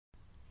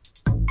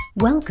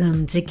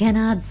Welcome to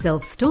Kennards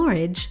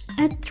Self-Storage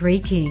at Three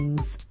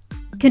Kings,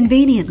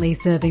 conveniently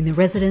serving the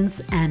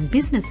residents and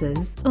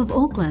businesses of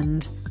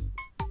Auckland.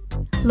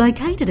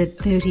 Located at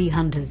 30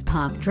 Hunters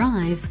Park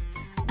Drive,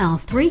 our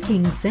Three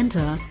Kings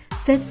Centre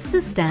sets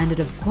the standard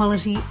of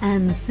quality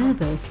and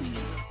service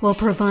while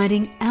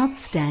providing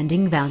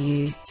outstanding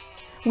value.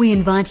 We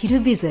invite you to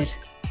visit,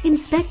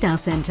 inspect our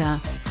centre,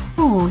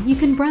 or you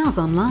can browse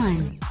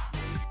online.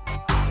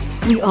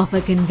 We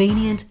offer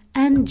convenient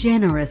and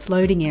generous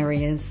loading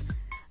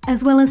areas,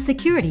 as well as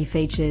security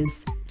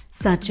features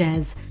such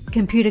as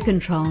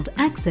computer-controlled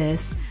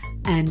access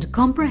and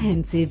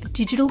comprehensive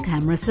digital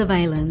camera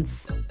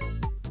surveillance.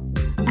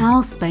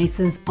 Our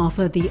spaces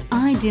offer the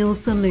ideal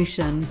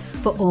solution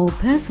for all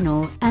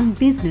personal and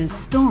business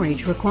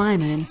storage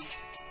requirements.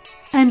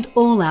 And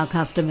all our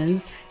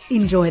customers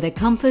enjoy the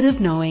comfort of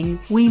knowing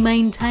we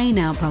maintain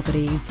our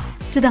properties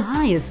to the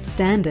highest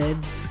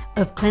standards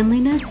of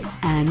cleanliness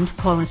and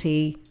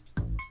quality.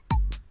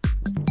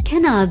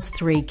 Kennards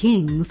Three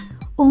Kings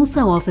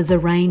also offers a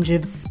range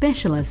of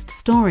specialist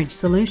storage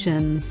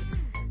solutions,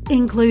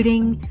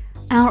 including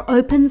our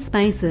open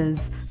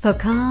spaces for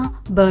car,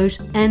 boat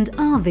and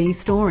RV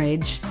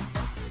storage,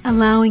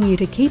 allowing you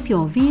to keep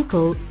your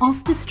vehicle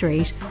off the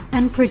street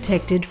and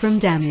protected from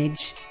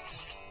damage.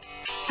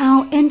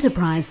 Our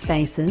enterprise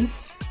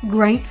spaces,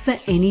 great for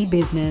any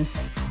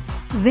business.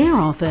 They're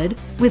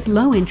offered with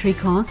low entry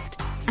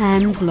cost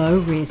and low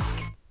risk.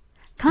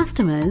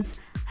 Customers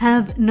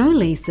have no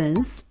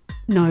leases,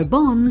 no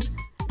bond,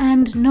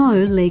 and no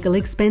legal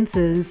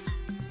expenses.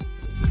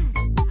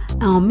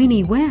 Our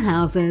mini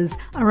warehouses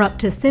are up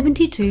to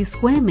 72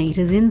 square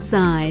metres in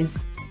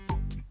size.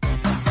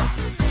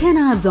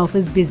 Kennards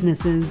offers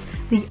businesses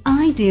the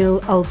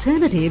ideal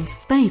alternative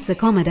space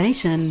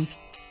accommodation,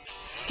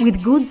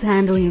 with goods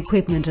handling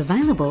equipment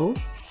available,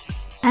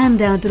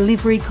 and our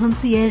delivery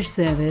concierge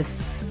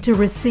service to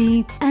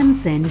receive and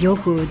send your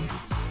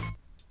goods.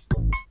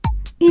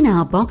 In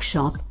our box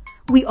shop,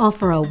 we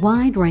offer a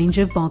wide range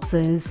of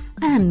boxes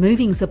and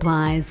moving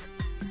supplies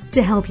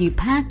to help you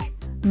pack,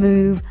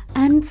 move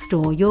and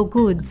store your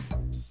goods.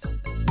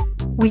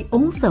 We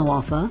also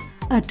offer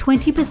a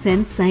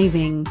 20%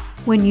 saving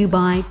when you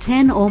buy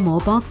 10 or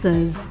more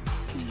boxes,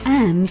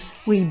 and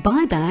we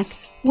buy back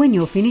when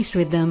you're finished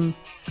with them.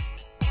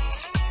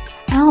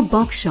 Our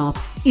box shop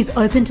is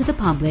open to the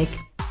public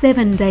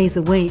 7 days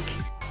a week,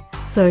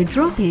 so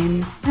drop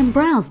in and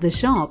browse the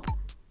shop.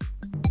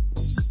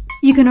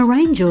 You can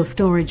arrange your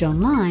storage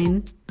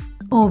online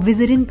or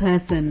visit in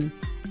person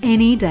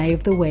any day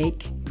of the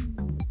week.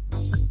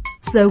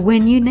 So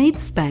when you need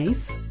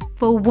space,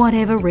 for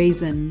whatever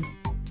reason,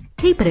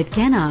 keep it at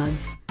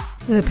Kennards,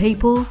 the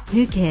people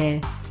who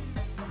care.